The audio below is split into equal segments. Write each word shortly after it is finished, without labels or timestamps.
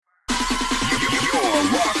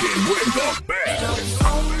rocking with the best.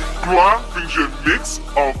 Gloire brings you a mix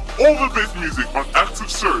of all the best music on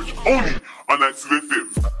Active Surge, only on Active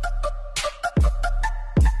FM.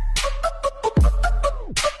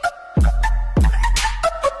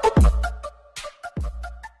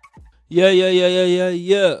 Yeah.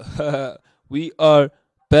 We are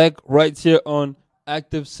back right here on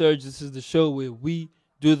Active Surge. This is the show where we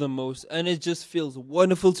do the most, and it just feels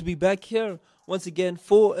wonderful to be back here once again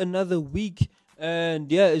for another week.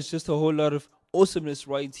 And yeah, it's just a whole lot of awesomeness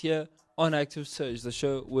right here on Active Surge, the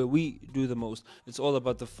show where we do the most. It's all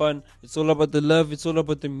about the fun, it's all about the love, it's all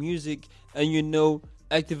about the music. And you know,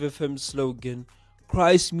 Active FM's slogan,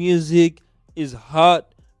 Christ music is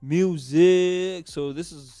hot music. So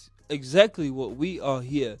this is exactly what we are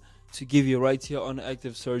here to give you right here on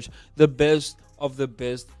Active Surge, the best of the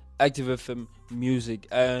best Active FM music.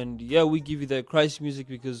 And yeah, we give you that Christ music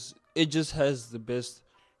because it just has the best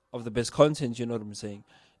of the best content, you know what I'm saying?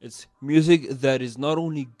 It's music that is not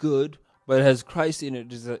only good, but it has Christ in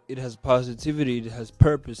it. It has positivity, it has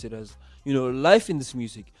purpose, it has, you know, life in this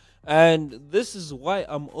music. And this is why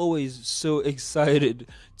I'm always so excited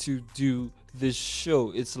to do this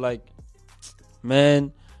show. It's like,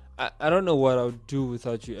 man, I don't know what I would do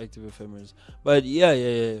without you Active FMers. But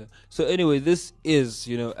yeah. So anyway, this is,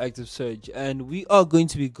 you know, Active Surge. And we are going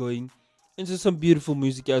to be going into some beautiful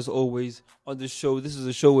music as always on the show. This is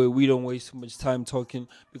a show where we don't waste too much time talking,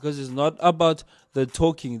 because it's not about the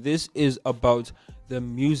talking. This is about the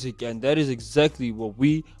music, and that is exactly what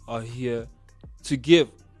we are here to give.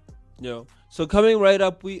 You know. So coming right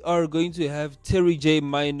up, we are going to have Terry J.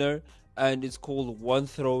 Minor, and it's called One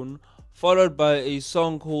Throne, followed by a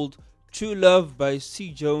song called True Love by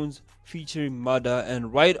C. Jones featuring Mada,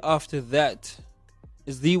 and right after that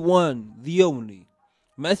is the one, the only,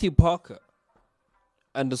 Matthew Parker,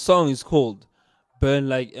 and the song is called Burn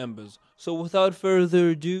Like Embers. So without further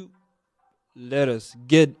ado, let us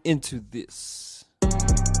get into this.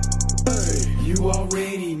 You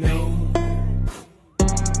already know.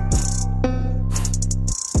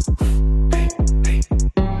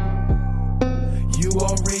 You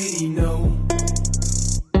already know.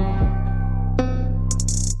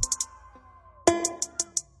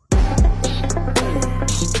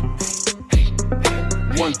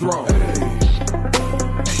 One throne.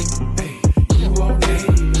 You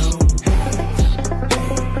already know.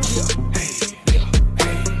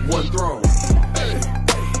 One throne.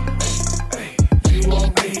 You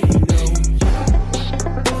already know.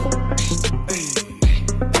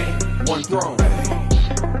 One throne.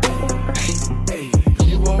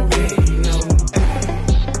 You already know.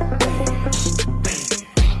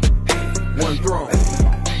 One throne.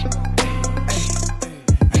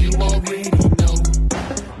 You already know.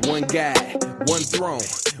 One God, one throne.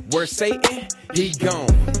 Where Satan, he gone.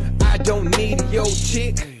 I don't need your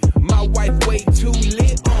chick. My wife way too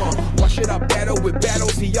lit. Why should I battle with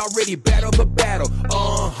battles? He already battled the battle.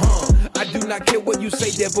 I do not care what you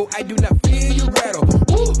say, devil. I do not fear you rattle.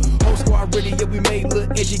 Woo. Whole squad ready, yeah, we made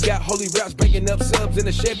look edgy. Got holy routes, bringing up subs in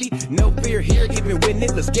a Chevy. No fear here, even when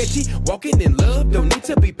it looks sketchy. Walking in love, don't need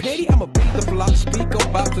to be petty. I'ma beat the block, speak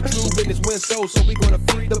about the true business, win souls, so we gonna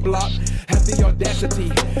free the block. Have the audacity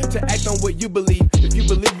to act on what you believe. If you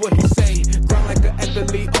believe what he say, grind like an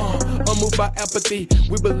athlete. Unmoved by apathy,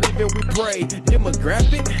 we believe and we pray.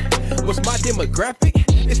 Demographic, what's my demographic?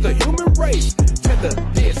 It's the human race. Tether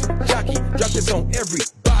this, jockey, drop this on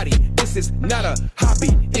everybody. This is not a hobby.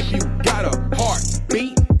 If you got a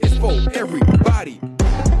heartbeat, it's for everybody.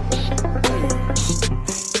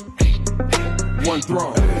 One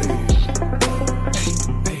throne.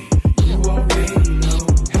 You already know.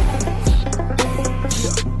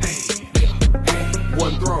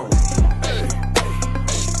 One throne.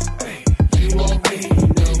 You already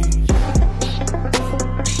know.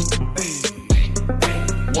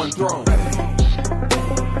 One throne.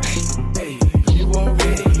 You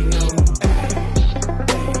already know.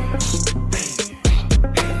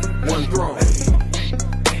 One throne.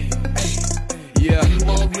 Yeah. You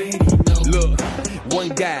already know. Look, one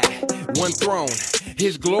guy, one throne.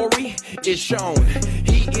 His glory is shown.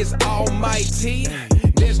 He is almighty.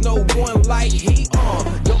 There's no one like he.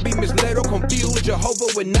 Don't be misled or confused. Jehovah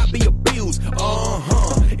would not be abused.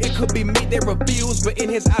 It could be me that refused, but in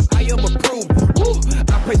his eyes I am approved. Woo.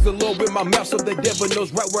 I praise the Lord with my mouth, so the devil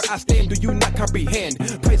knows right where I stand. Do you not comprehend?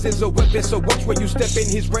 Praise is a weapon, so watch where you step in.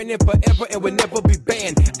 He's reigning forever and will never be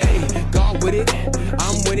banned. Hey, God with it,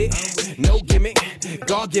 I'm with it. No gimmick,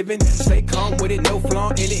 God given. Stay calm with it, no flaw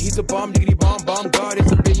in it. He's a bomb, diggity bomb. God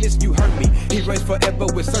is a business, you heard me. He reigns forever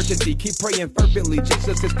with certainty. Keep praying fervently.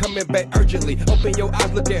 Jesus is coming back urgently. Open your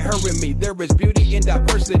eyes, look at her and me. There is beauty in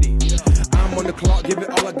diversity. I'm I'm on the clock, give it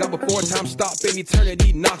all I got before time stop. And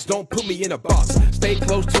eternity knocks, don't put me in a box. Stay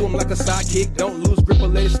close to him like a sidekick. Don't lose grip or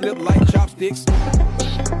let it slip like chopsticks.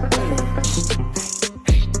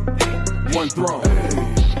 One throne.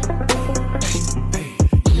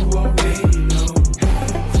 You already know.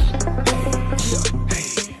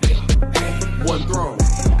 One throne.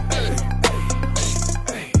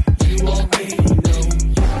 You already know.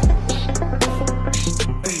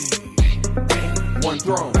 One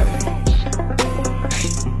throne.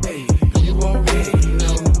 You already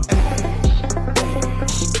know.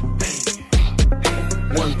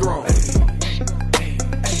 One throne.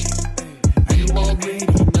 You already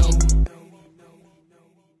know.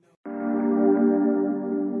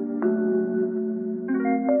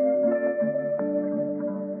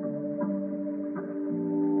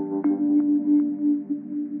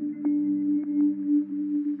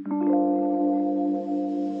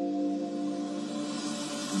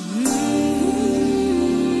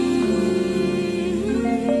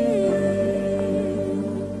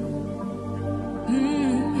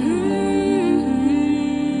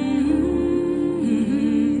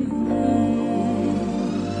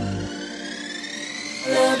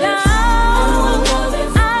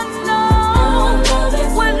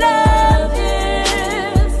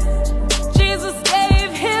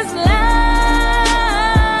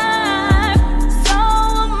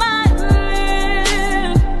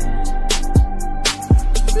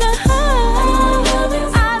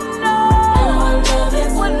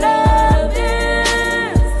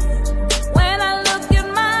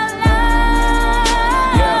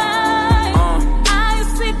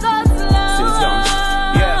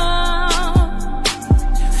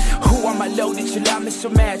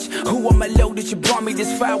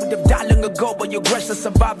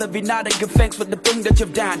 Every night I give thanks for the thing that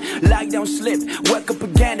you've done. Lie down, slip, wake up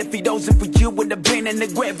again. If it wasn't for you, would have been in the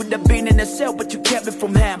grave, would have been in the cell, but you kept me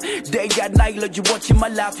from him. Day and night, Lord, you watching my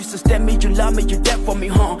life. You sustain me, you love me, you dead for me,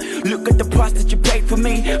 huh? Look at the price that you paid for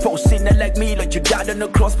me. For a sinner like me, Lord, you died on the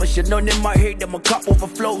cross. But you know in my head that my cup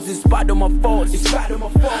overflows. In spite of my faults, in spite of my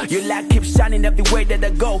faults, your light keeps shining every way that I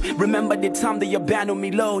go. Remember the time that you abandoned me,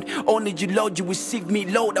 Lord. Only you, Lord, you received me,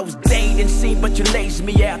 Lord. I was dead and seen, but you laid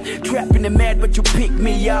me out. Trapped in the mad, but you picked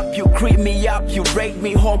me up. You creep me up, you rake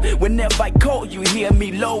me home. Whenever I call, you hear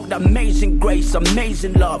me, Lord. Amazing grace,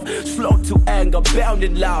 amazing love. Slow to anger, bound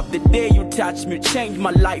in love. The day you touch me, change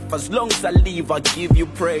my life. As long as I live, I give you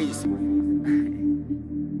praise.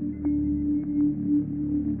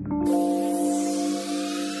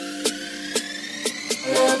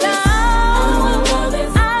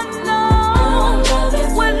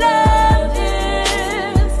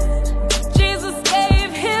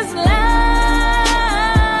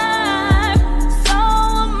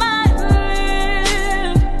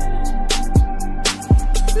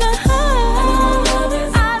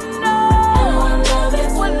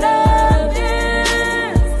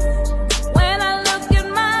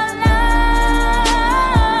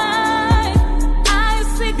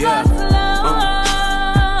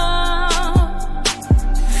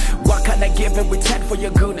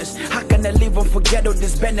 Forget all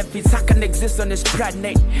these benefits, I can exist on this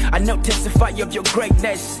planet. I now testify of your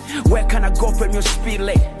greatness. Where can I go from your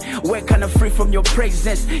spirit? Where can I free from your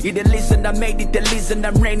presence? You're the reason I made it, the reason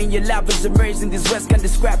I'm reigning. Your love is amazing, these words can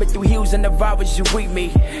describe it. Through hills and the valleys you with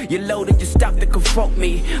me. You loaded, you stopped to comfort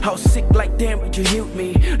me. I was sick like damn, but you healed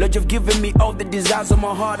me. Lord, you've given me all the desires of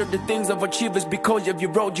my heart. All the things I've achieved is because of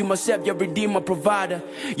your road. You myself, your redeemer, provider.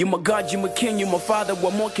 You my God, you my king, you my father.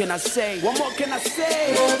 What more can I say? What more can I say?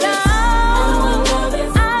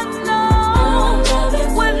 I know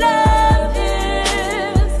what love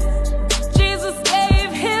is. Jesus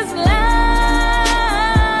gave his life,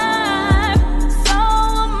 so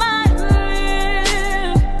am I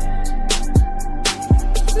live.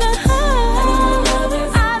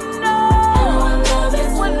 I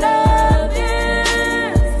know what love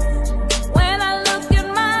is. When I look in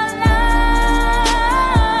my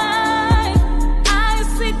life, I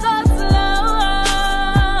see God's love.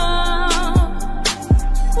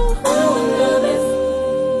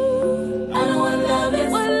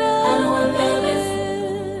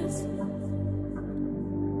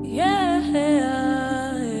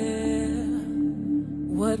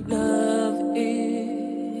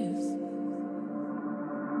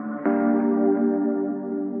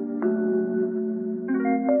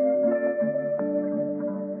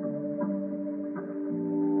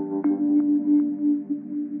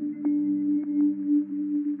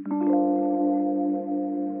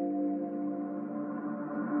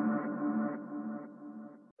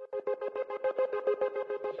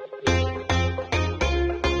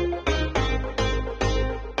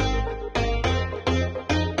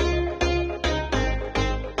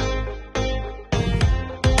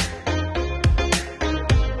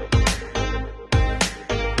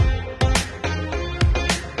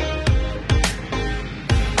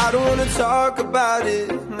 don't wanna talk about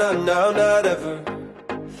it, not now, not ever.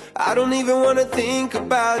 I don't even wanna think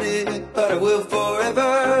about it, but I will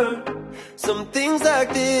forever. Some things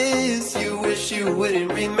like this, you wish you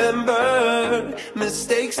wouldn't remember.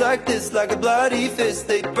 Mistakes like this, like a bloody fist,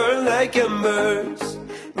 they burn like embers.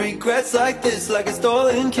 Regrets like this, like a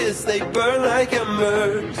stolen kiss, they burn like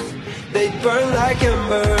embers. They burn like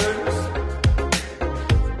embers.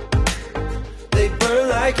 They burn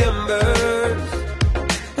like embers.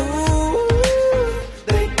 Ooh,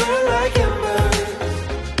 they burn like embers.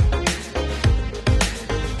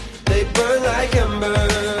 They burn like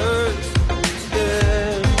embers.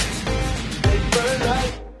 Yeah.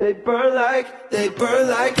 They burn like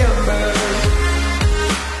embers.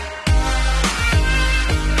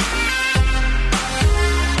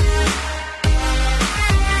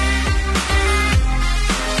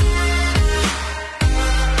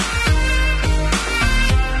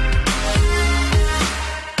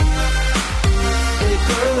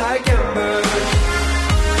 Like embers.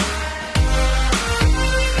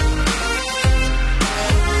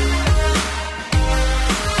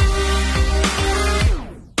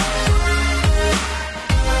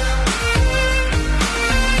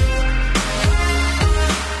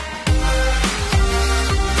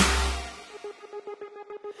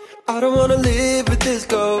 I don't wanna live with this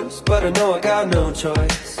ghost, but I know I got no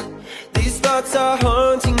choice. These thoughts are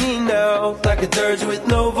haunting me now, like a dirge with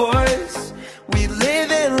no voice. We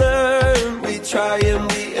live and learn, we try and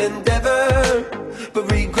we endeavor. But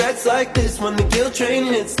regrets like this, when the guilt train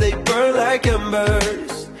hits, they burn like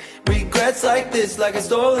embers. Regrets like this, like a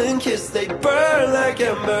stolen kiss, they burn like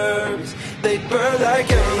embers. They burn like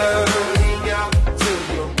embers. Burning out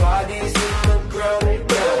till your body's in the ground. They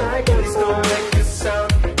burn like embers. Please don't make a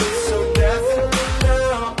sound, it's so definite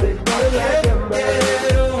now. They burn like embers.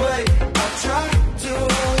 Get away, I'll try to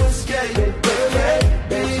escape. They burn like,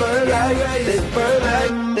 they burn like, they burn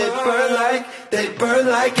like, they burn like, they burn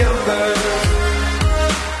like embers.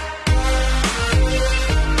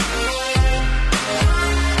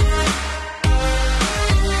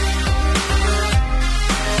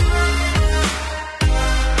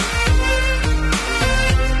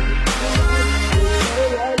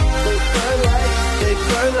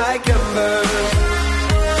 Like embers.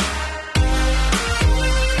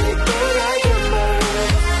 They burn like embers.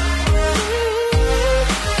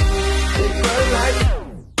 They burn like.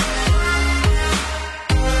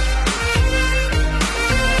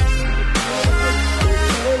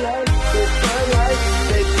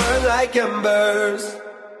 They burn like embers.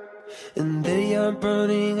 And they are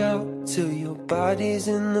burning out till your body's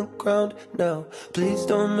in the ground now. Please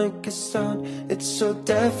don't make a sound, it's so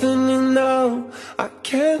deafening now. I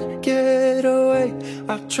can't get away,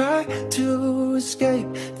 I try to escape.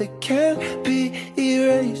 They can't be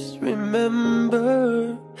erased,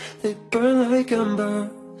 remember. They burn like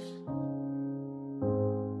embers.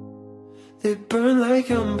 They burn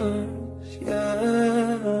like embers,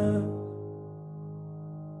 yeah.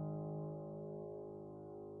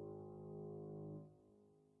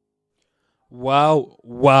 Wow,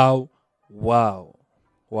 wow, wow,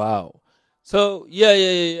 wow. So,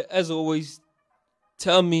 yeah. As always,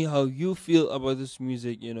 tell me how you feel about this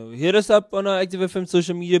music. Hit us up on our Active FM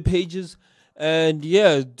social media pages. And,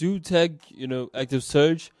 do tag, Active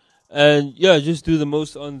Surge. And, just do the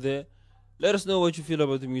most on there. Let us know what you feel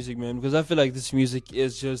about the music, man. Because I feel like this music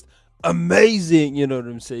is just amazing. You know what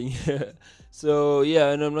I'm saying? So,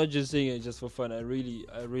 and I'm not just saying it just for fun. I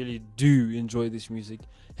really do enjoy this music.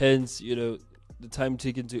 Hence, the time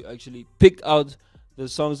taken to actually pick out the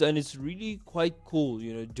songs. And it's really quite cool,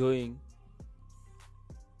 doing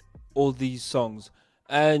all these songs.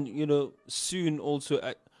 And, soon also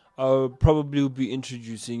I'll probably be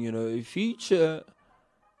introducing, a feature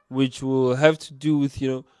which will have to do with,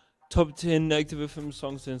 top 10 Active FM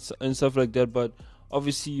songs and stuff like that. But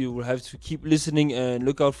obviously you will have to keep listening and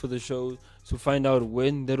look out for the show to find out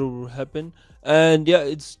when that will happen. And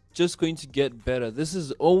it's just going to get better. This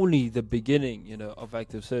is only the beginning, of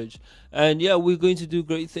Active Surge. And we're going to do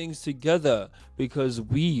great things together because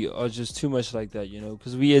we are just too much like that,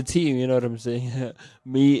 because we a team, you know what I'm saying?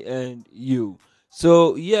 Me and you.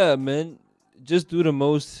 So man, just do the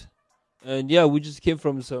most. And we just came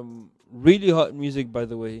from some really hot music, by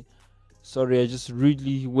the way. Sorry, I just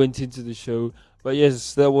really went into the show. But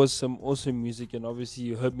yes, there was some awesome music, and obviously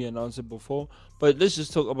you heard me announce it before. But let's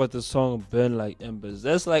just talk about the song "Burn Like Embers."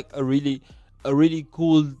 That's like a really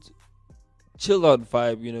cool, chill out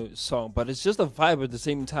vibe, song. But it's just a vibe at the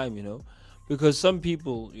same time, because some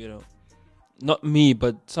people, not me,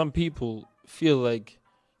 but some people feel like,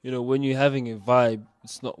 when you're having a vibe,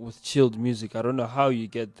 it's not with chilled music. I don't know how you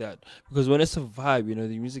get that, because when it's a vibe, you know,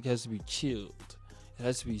 the music has to be chilled. It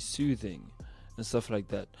has to be soothing and stuff like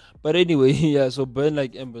that. But anyway, yeah, so Burn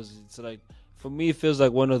Like Embers, it's like, for me, it feels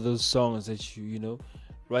like one of those songs that you know,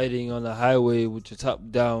 riding on the highway with your top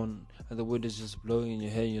down and the wind is just blowing in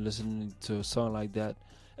your hair and you're listening to a song like that.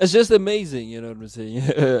 It's just amazing, you know what I'm saying?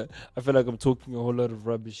 I feel like I'm talking a whole lot of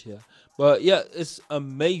rubbish here. But yeah, it's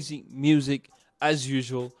amazing music as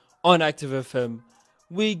usual on Active FM.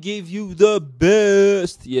 We give you the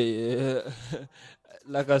best. Yeah.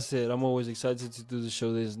 Like I said, I'm always excited to do the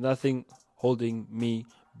show. There's nothing holding me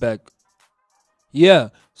back. Yeah,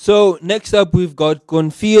 so next up we've got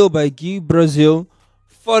Confio by Guy Brazil,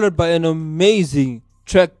 followed by an amazing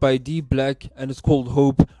track by D Black, and it's called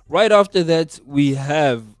Hope. Right after that we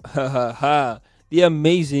have the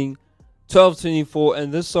amazing 1224,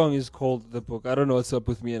 and this song is called The Book. I don't know what's up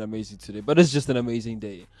with me and amazing today, but it's just an amazing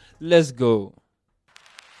day. Let's go.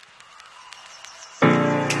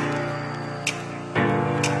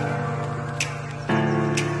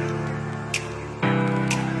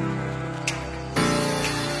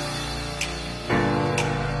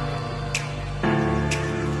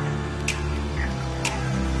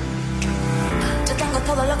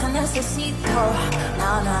 Necesito,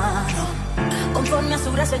 no, no, no. Conforme a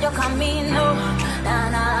su gracia yo camino, na,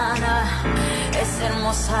 na, na. Es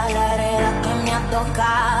hermosa la hereda que me ha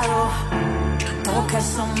tocado, porque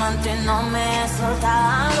su manto no me he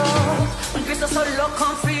soltado. En Cristo solo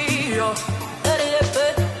confío,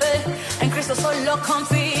 en Cristo solo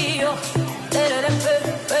confío,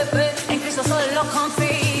 en Cristo solo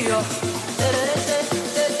confío,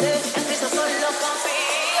 en Cristo solo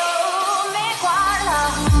confío, me guarda.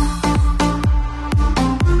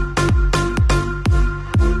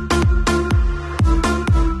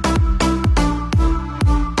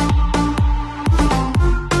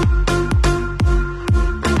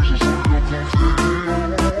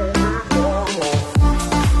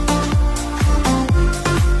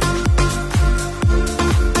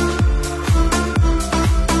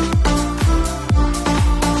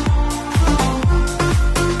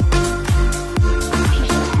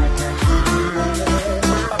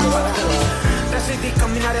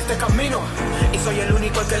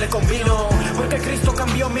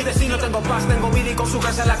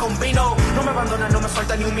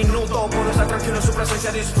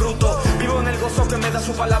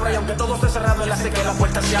 Su palabra y aunque todo esté cerrado, él hace que la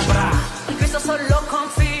puerta se abra. En Cristo solo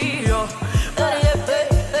confío,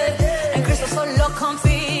 en Cristo solo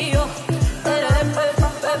confío,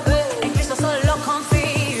 en Cristo solo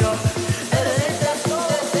confío, en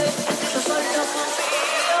Cristo solo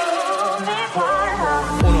confío, me guarda.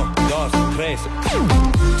 1, 2, 3.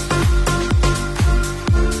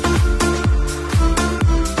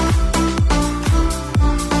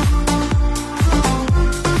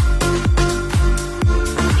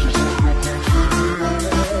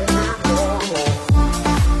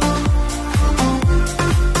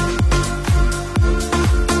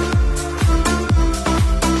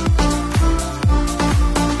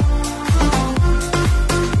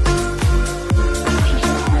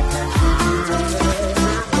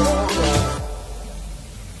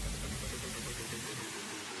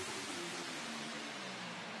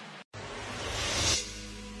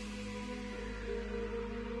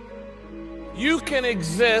 You can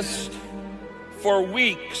exist for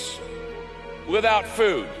weeks without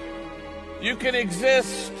food. You can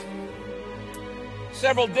exist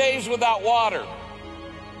several days without water.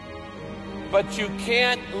 But you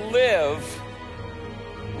can't live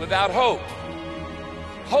without hope.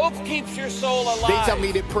 Hope keeps your soul alive. They tell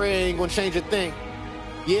me that prayer ain't gonna change a thing.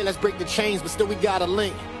 Yeah, let's break the chains, but still we got a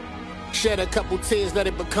link. Shed a couple tears, let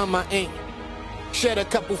it become my ink. Shed a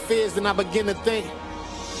couple fears, then I begin to think.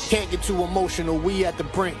 Can't get too emotional, we at the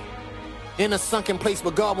brink. In a sunken place,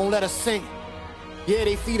 but God won't let us sink. Yeah,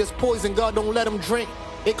 they feed us poison, God don't let them drink.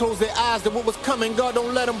 They close their eyes to what was coming, God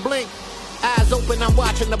don't let them blink. Eyes open, I'm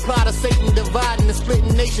watching the plot of Satan dividing and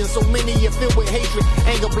splitting nations. So many are filled with hatred,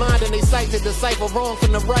 anger blind, and they sight to decipher wrong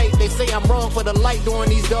from the right. They say I'm wrong for the light during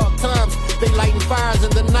these dark times. They lighting fires in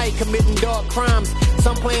the night, committing dark crimes.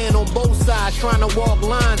 Some playing on both sides, trying to walk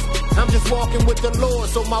lines. I'm just walking with the Lord,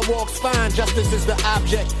 so my walk's fine. Justice is the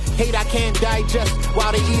object. Hate I can't digest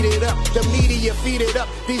while they eat it up. The media feed it up.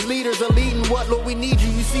 These leaders are leading what? Lord, we need you.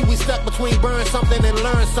 You see, we stuck between burn something and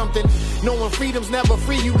learn something. Knowing freedom's never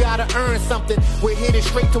free, you gotta earn something. We're headed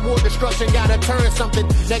straight toward destruction, gotta turn something.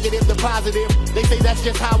 Negative to positive, they say that's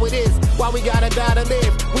just how it is. Why we gotta die to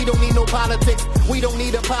live? We don't need no politics, we don't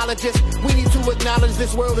need apologists. We need to acknowledge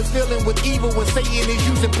this world is filled with evil when Satan is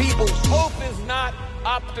using people. Hope is not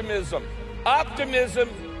optimism. Optimism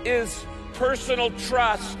is personal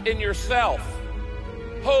trust in yourself.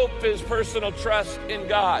 Hope is personal trust in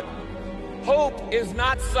God. Hope is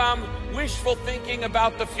not some wishful thinking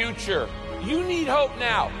about the future. You need hope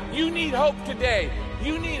now. You need hope today.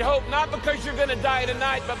 You need hope not because you're going to die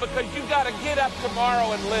tonight, but because you got to get up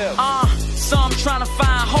tomorrow and live. Some trying to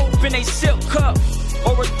find hope in a silk cup,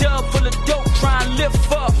 or a dub full of dope trying to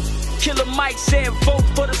lift up. Killer Mike said vote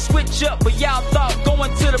for the switch up, but y'all thought going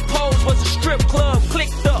to the polls was a strip club.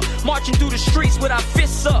 Clicked up, marching through the streets with our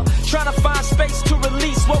fists up, trying to find space to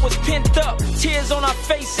release what was pent up. Tears on our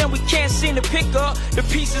face and we can't seem to pick up the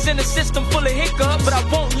pieces in the system full of hiccups. But I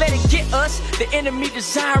won't let it get us, the enemy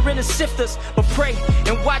desiring to sift us. But pray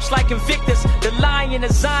and watch like Invictus, the lion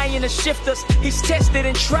of Zion to shift us. He's tested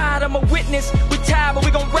and tried, I'm a witness. We tired but we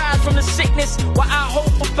gon' rise from the sickness, while our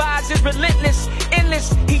hope abides is relentless,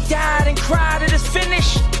 endless. He died and cried, it is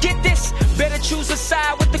finished. Get this, better choose a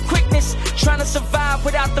side with the quickness. Trying to survive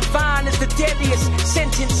without the vine is the deadliest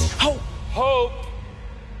sentence. Hope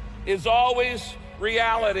is always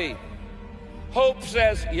reality. Hope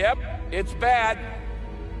says, yep, it's bad.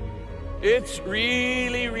 It's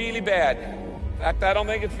really, really bad. In fact, I don't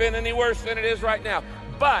think it's been any worse than it is right now.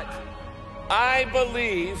 But I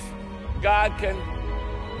believe God can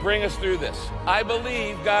bring us through this. I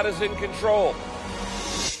believe God is in control.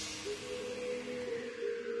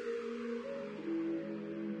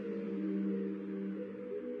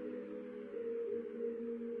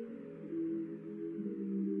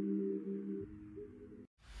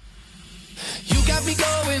 You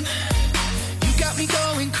got me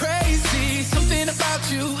going crazy. Something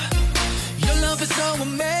about you, your love is so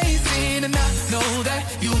amazing. And I know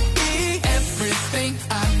that you'll be everything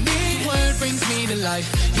I need. Your word brings me to life.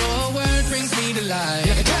 Your word brings me to life.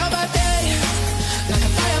 Like a cloud by day, like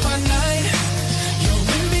a fire by night. You'll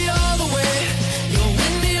win me all the way. You'll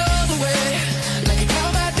win me all the way. Like a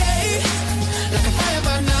cloud by day, like a fire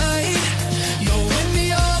by night. You'll win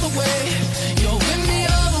me all the way. You'll win me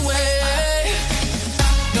all the way.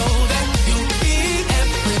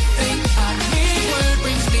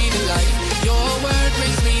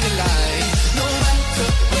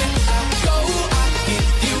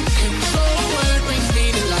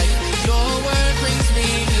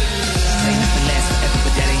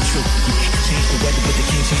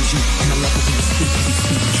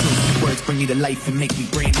 Bring me to life and make me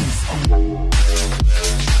brand new.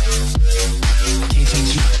 Can't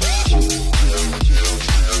change you.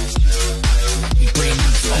 We brand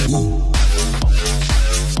new.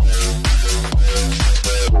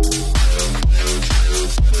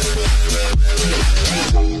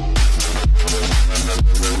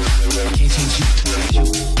 Can't change you.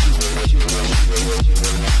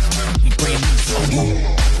 We brand new.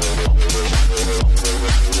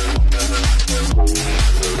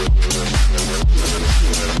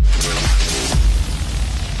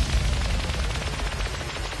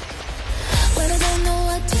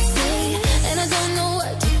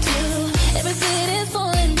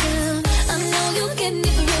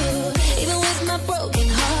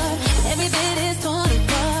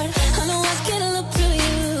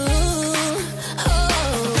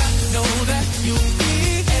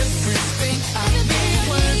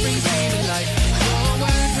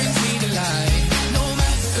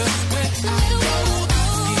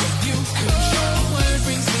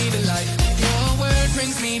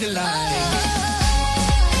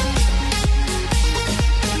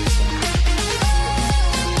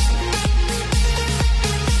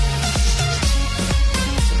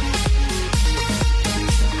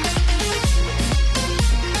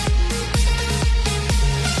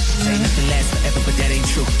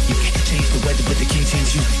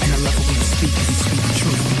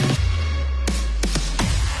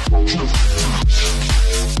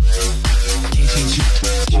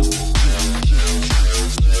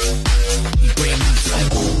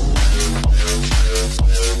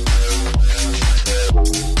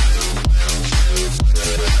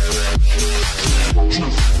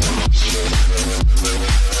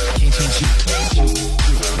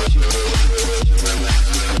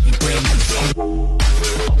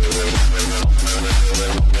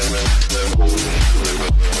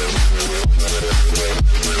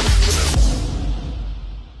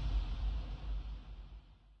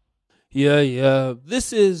 Yeah.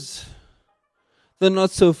 This is the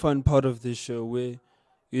not so fun part of this show where,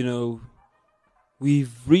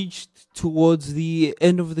 we've reached towards the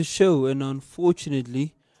end of the show, and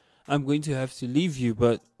unfortunately, I'm going to have to leave you.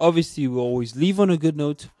 But obviously, we always leave on a good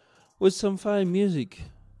note with some fine music.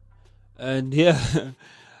 And yeah,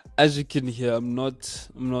 as you can hear, I'm not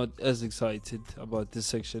as excited about this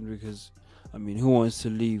section because, who wants to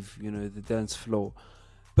leave, the dance floor?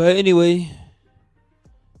 But anyway,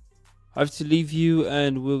 I have to leave you,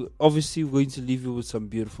 and we're obviously going to leave you with some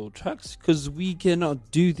beautiful tracks, because we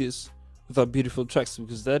cannot do this without beautiful tracks,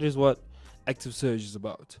 because that is what Active Surge is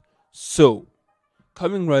about. So,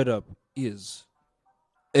 coming right up is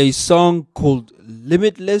a song called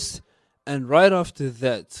Limitless, and right after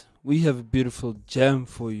that, we have a beautiful jam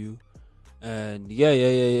for you. And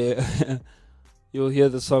yeah. You'll hear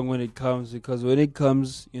the song when it comes, because when it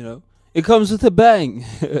comes, it comes with a bang.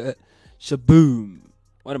 Shaboom.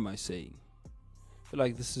 What am I saying? I feel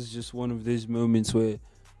like this is just one of those moments where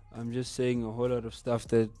I'm just saying a whole lot of stuff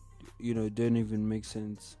that, don't even make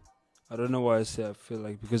sense. I don't know why I say I feel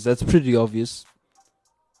like, because that's pretty obvious.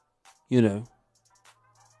 Or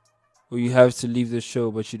you have to leave the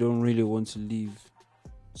show, but you don't really want to leave.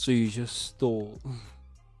 So you just stall.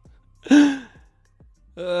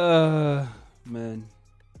 Man,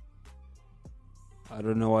 I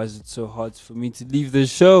don't know why is it so hard for me to leave the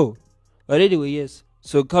show. But anyway, yes.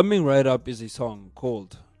 So coming right up is a song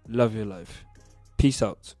called Love Your Life. Peace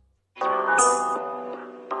out.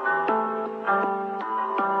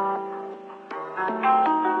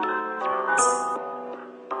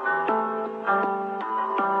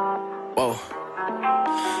 Whoa,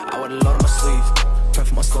 I wear a lot on my sleeve. Pray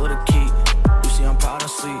for my soul to keep. You see I'm proud of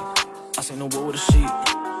sleep. I say no war with a sheep.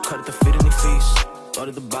 Cut it to fit any feast. Thought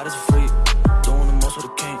that the body's free. Doing the most with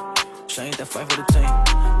a king. She ain't that fight for the team.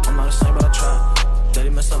 I'm not the same, but I try. Daddy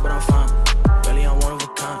messed up, but I'm fine. Really, I'm one of a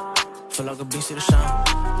kind. Feel like a beast to the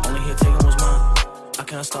shine. Only here taking what's mine. I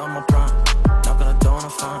cannot stop my prime. Knock on the door and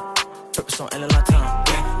I'm fine. Purpose on LA time.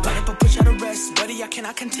 Light up a push out of rest. Buddy, I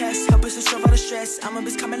cannot contest. Help us to serve out of stress. I'm a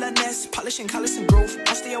bitch coming like Ness. Polishing colors and growth.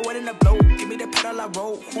 I stay away in the blow. Give me the pedal I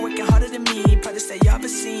roll. Who working harder than me? Probably stay up a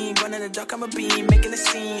scene. Running the dark, I'm a beam. Making a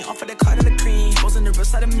scene. Offer the card and the cream. Exposing the real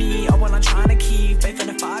side of me. All while I'm trying to keep faith in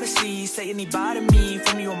the fire to see. Say anybody me.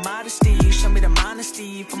 From your modesty. Show me the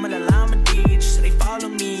honesty. From an alignment deed. Just so they follow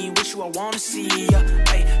me. Wish you I wanna see.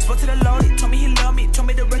 Hey, spoke to the Lord. Told me he loved me. Told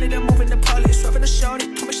me to run it and move in the public. Swerving the shorty.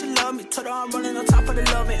 Told me she love me. Told her I'm running on top of the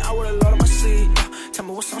loving. I would a lot on my sleeve. Tell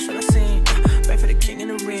me what song should I sing? Pray for the king in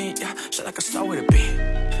the ring. Shit like a star with a beat.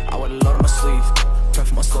 I wear a lot on my sleeve. Pray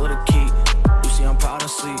for my soul to keep. You see I'm proud of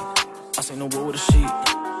sleep. I say no war with a sheep.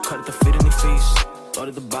 Cut it to fit any feast. Thought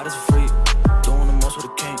that the body's free. Doing the most with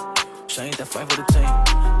a king. She ain't that fight for the team.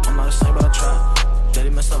 I'm not the same, but I try. Daddy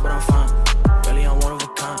messed up, but I'm fine. Really, I'm one of a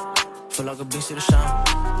kind. Feel like a beast to the shine.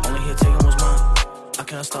 Only here taking what's mine. I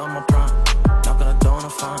cannot stop my prime. Knock on the door and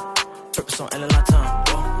I'm fine. Purpose on LA time.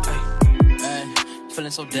 Whoa, hey. Man,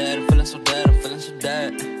 feeling so dead, I'm feeling so dead, I'm feeling so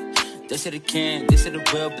dead. They say they can, they say they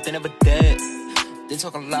will, but they never did. They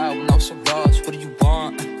talk a lot when I'm so lost, what do you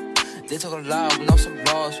want? They talk a lot when I'm so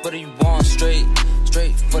lost, what do you want? Straight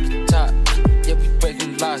for the top, yeah, we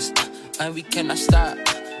breaking laws, and we cannot stop.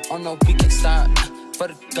 Oh no, we can't stop, for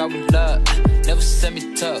the God we love. Never send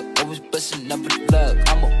me tuck, always blessing, never luck.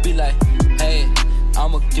 I'ma be like, hey,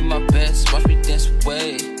 I'ma give my best, watch me dance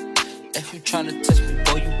away. If you tryna touch me,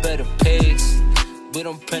 boy, you better pace. We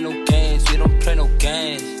don't play no games, we don't play no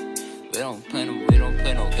games. We don't play no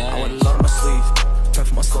games. I wear a lot on my sleeve. Pray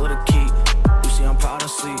for my soul to keep. You see I'm proud of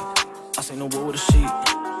sleep. I say no war with a sheep.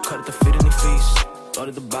 Cut it to fit any feast. Thought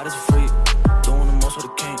that the body's free. Doing the most with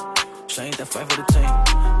a king. She ain't that fight for the team.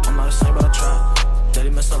 I'm not the same, but I try. Daddy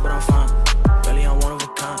messed up, but I'm fine. Really, I'm one of a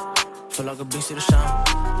kind. Feel like a beast to the shine.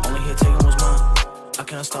 Only here taking what's mine. I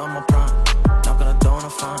cannot stop my prime. Knock on the door and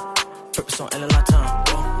I'm fine. Purpose on LA time.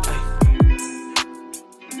 Whoa, hey.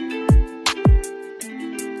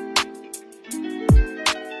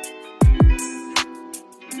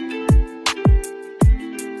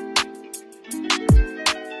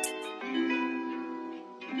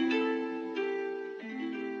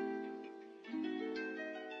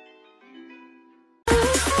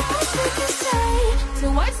 So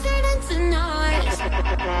what's turning to noise?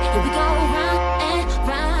 Here we go round and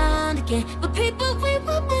round again. But people, we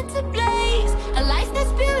were meant to blaze a life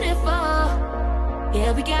that's beautiful.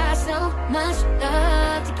 Yeah, we got so much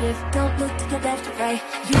love to give. Don't look to the left or right.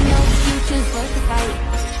 You know the future's worth the fight.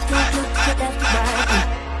 Don't look to the left or right.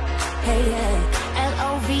 Hey, yeah.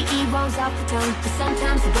 L-O-V-E rolls off the tongue. But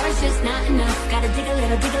sometimes the word's just not enough. Gotta dig a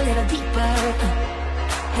little deeper.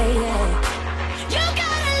 Hey, yeah. You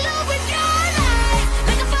gotta love with your life,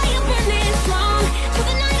 like a fire burning strong, till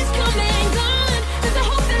the night is come and gone. There's a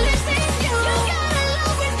hope that lives in you. You gotta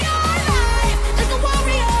love with your life, like a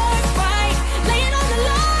warrior fight, lay it on the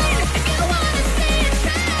line. If you wanna see it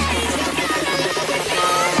change, you gotta love with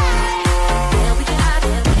your life. Yeah, we got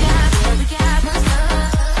much love. Yeah, we got much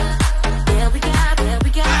love. Yeah, we got much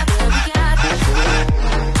love.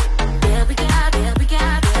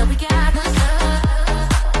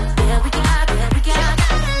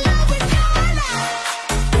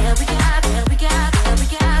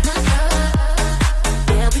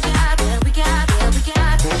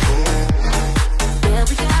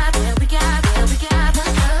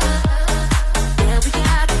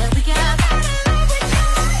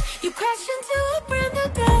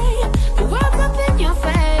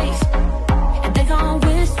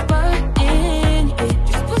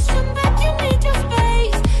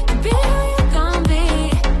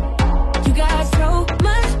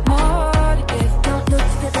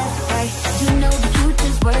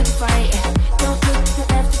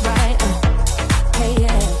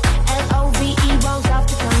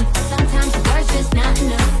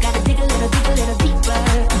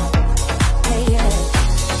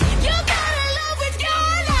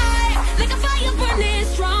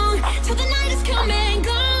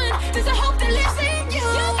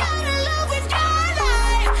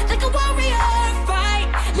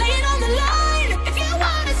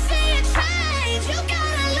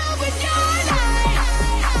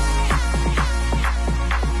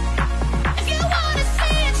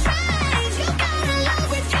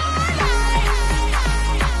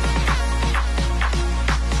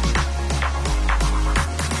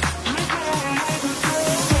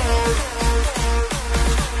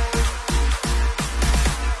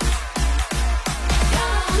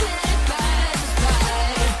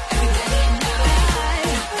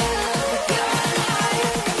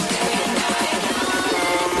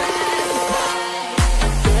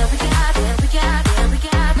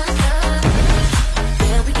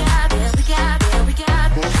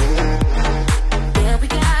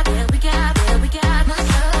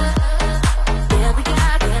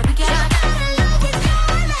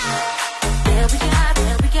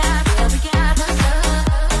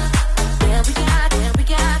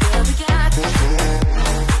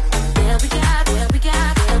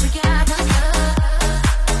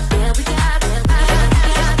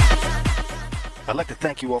 I'd like to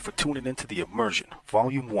thank you all for tuning into the Immersion,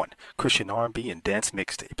 Volume 1, Christian R&B and Dance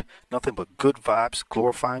Mixtape. Nothing but good vibes,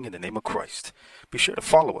 glorifying in the name of Christ. Be sure to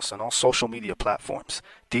follow us on all social media platforms,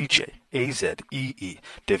 DJ AZEE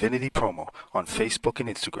Divinity Promo on Facebook and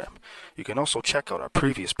Instagram. You can also check out our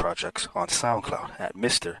previous projects on SoundCloud at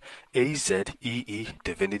Mr. AZEE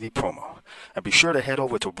Divinity Promo. And be sure to head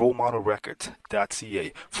over to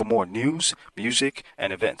RoleModelRecords.ca for more news, music,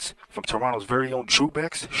 and events from Toronto's very own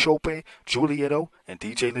Trubex, Chope, Julieto, and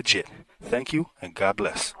DJ Legit. Thank you, and God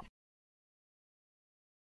bless.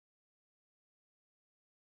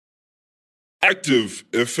 Active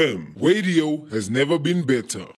FM. Radio has never been better.